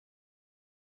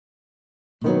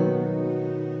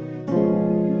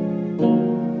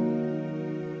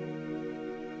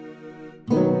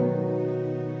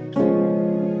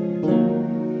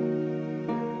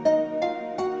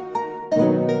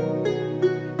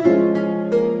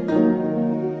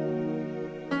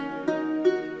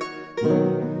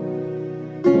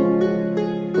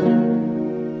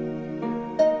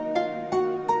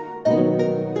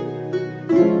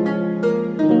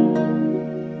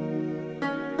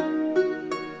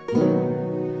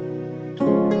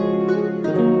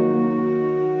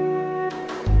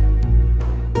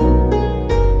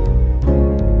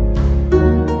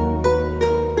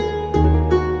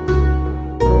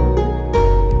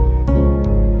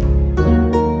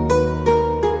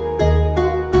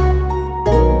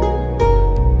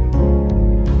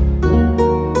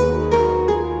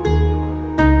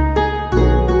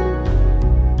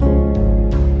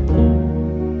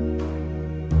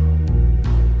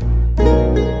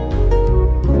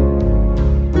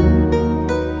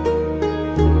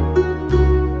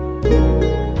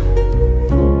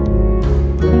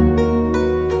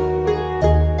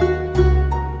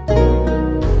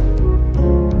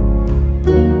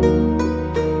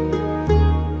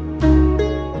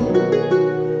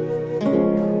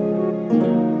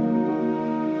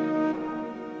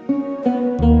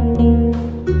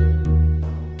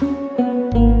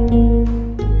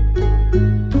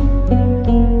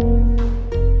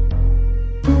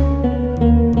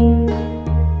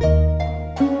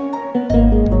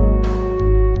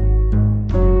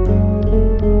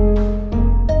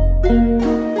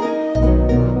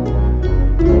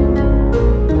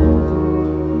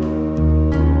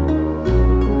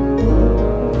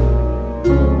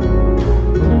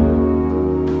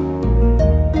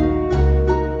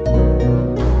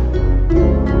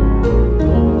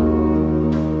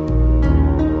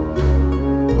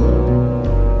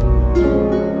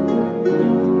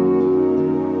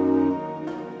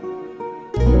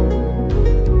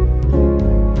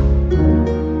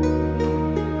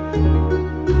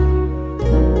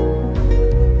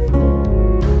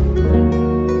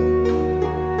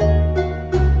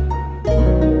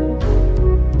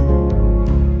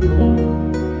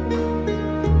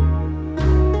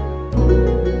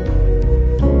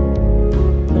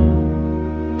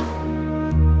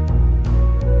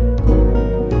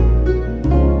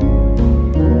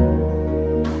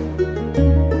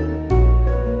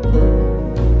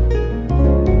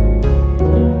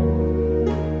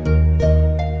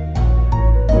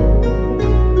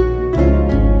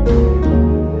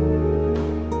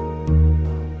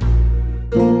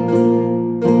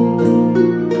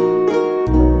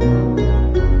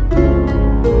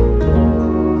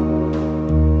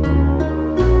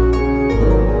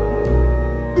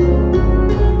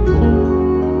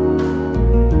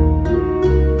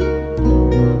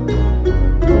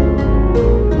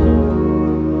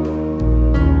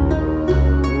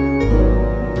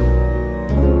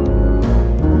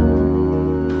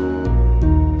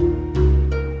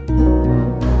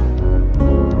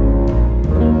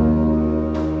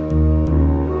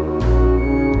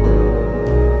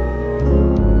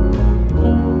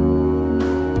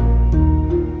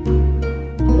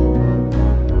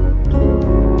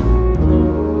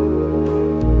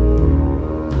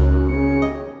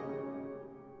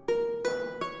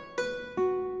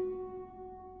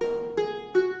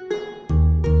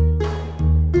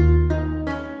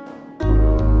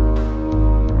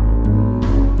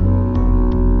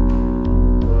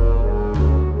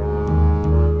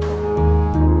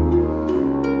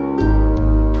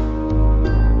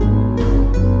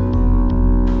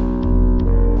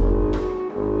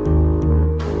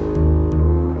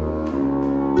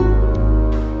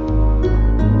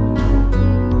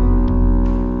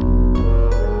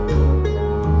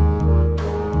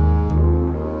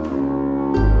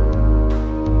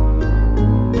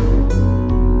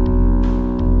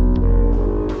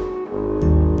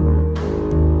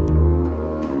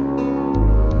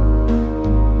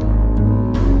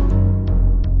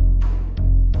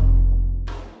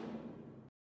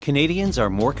Canadians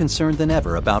are more concerned than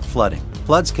ever about flooding.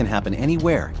 Floods can happen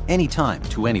anywhere, anytime,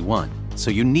 to anyone, so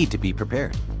you need to be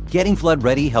prepared. Getting flood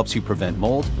ready helps you prevent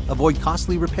mold, avoid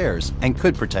costly repairs, and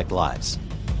could protect lives.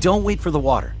 Don't wait for the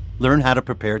water. Learn how to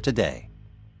prepare today.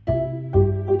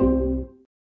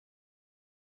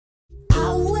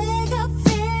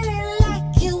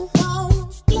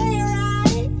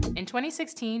 In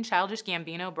 2016, Childish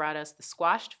Gambino brought us the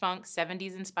squashed funk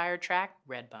 70s-inspired track,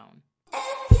 Redbone.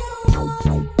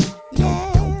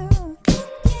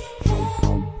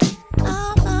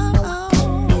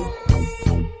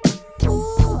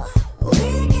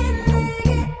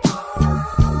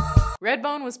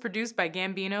 Redbone was produced by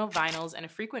Gambino, Vinyls, and a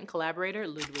frequent collaborator,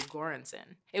 Ludwig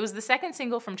Göransson. It was the second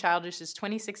single from Childish's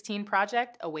 2016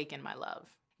 project, Awaken My Love.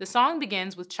 The song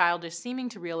begins with Childish seeming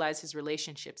to realize his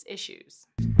relationship's issues.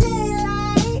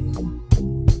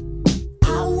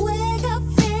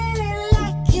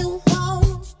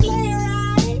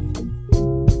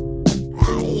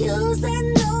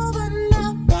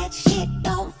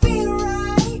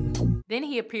 Then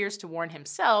he appears to warn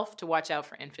himself to watch out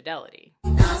for infidelity.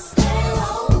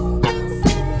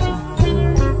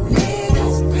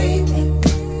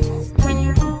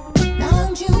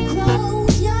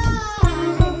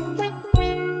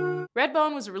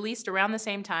 Redbone was released around the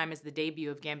same time as the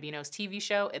debut of Gambino's TV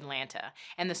show, Atlanta,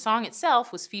 and the song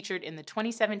itself was featured in the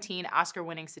 2017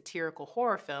 Oscar-winning satirical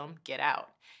horror film, Get Out.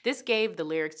 This gave the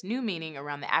lyrics new meaning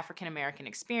around the African-American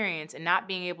experience and not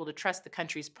being able to trust the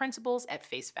country's principles at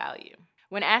face value.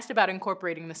 When asked about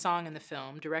incorporating the song in the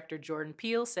film, director Jordan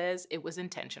Peele says it was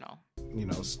intentional.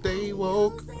 Stay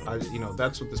woke.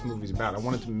 That's what this movie's about. I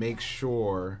wanted to make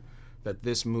sure that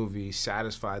this movie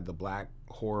satisfied the black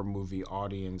horror movie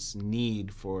audience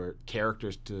need for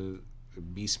characters to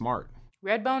be smart.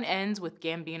 Redbone ends with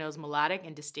Gambino's melodic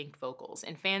and distinct vocals,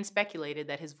 and fans speculated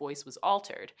that his voice was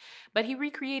altered, but he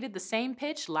recreated the same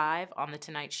pitch live on The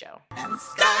Tonight Show.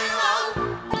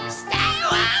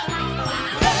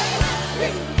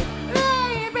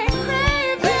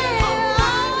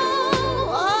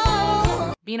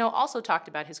 Bino also talked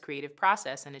about his creative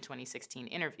process in a 2016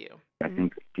 interview. I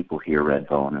think people hear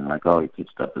Redbone and he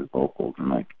pitched up his vocals,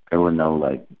 and there were no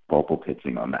vocal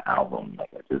pitching on the album. I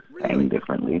just sang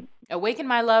differently. Awaken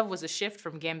My Love was a shift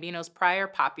from Gambino's prior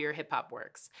poppier hip-hop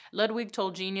works. Ludwig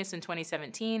told Genius in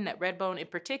 2017 that Redbone in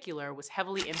particular was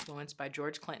heavily influenced by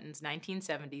George Clinton's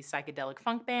 1970s psychedelic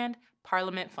funk band,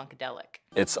 Parliament Funkadelic.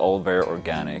 It's all very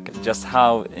organic. Just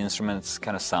how instruments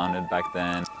kind of sounded back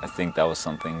then, I think that was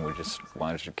something we just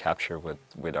wanted to capture with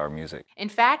our music. In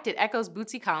fact, it echoes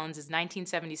Bootsy Collins'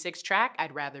 1976 track,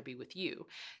 I'd Rather Be With You.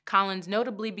 Collins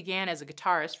notably began as a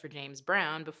guitarist for James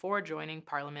Brown before joining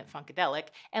Parliament Funkadelic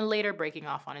and later breaking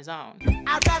off on his own.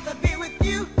 I'd rather be with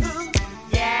you,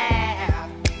 yeah.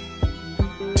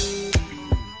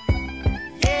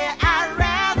 Yeah, I'd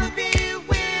rather be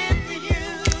with you.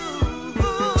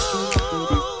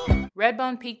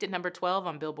 Redbone peaked at number 12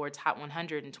 on Billboard's Hot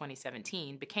 100 in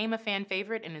 2017, became a fan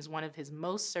favorite, and is one of his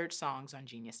most searched songs on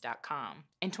Genius.com.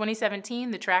 In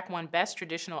 2017, the track won Best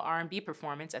Traditional R&B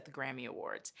Performance at the Grammy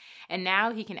Awards, and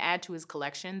now he can add to his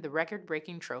collection the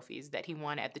record-breaking trophies that he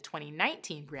won at the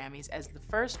 2019 Grammys as the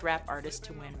first rap artist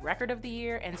to win Record of the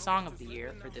Year and Song of the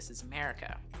Year for This Is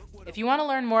America. If you want to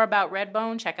learn more about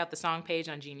Redbone, check out the song page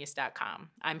on Genius.com.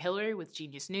 I'm Hillary with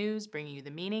Genius News, bringing you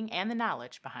the meaning and the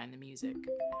knowledge behind the music.